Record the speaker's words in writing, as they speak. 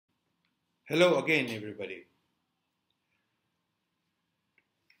Hello again, everybody.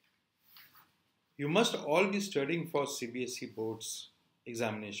 You must all be studying for CBSE boards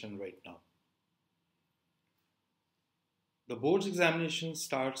examination right now. The boards examination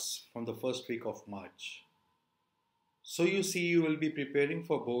starts from the first week of March. So you see, you will be preparing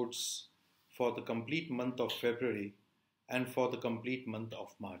for boards for the complete month of February and for the complete month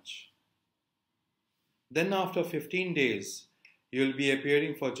of March. Then after 15 days, you will be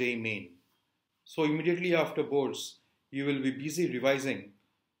appearing for JEE Main. So immediately after boards, you will be busy revising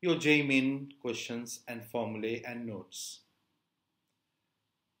your JEE Main questions and formulae and notes.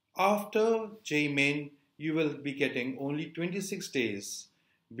 After JEE Main, you will be getting only 26 days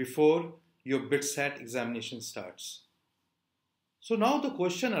before your BITSAT examination starts. So now the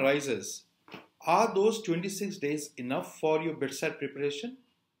question arises, are those 26 days enough for your BITSAT preparation?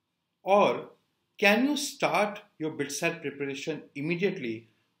 Or can you start your BITSAT preparation immediately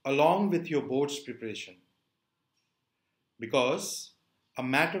along with your board's preparation? Because a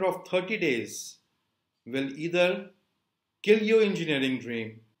matter of 30 days will either kill your engineering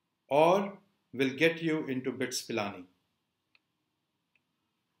dream or will get you into BITS Pilani.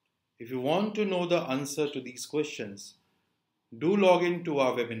 If you want to know the answer to these questions, do log in to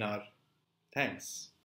our webinar. Thanks.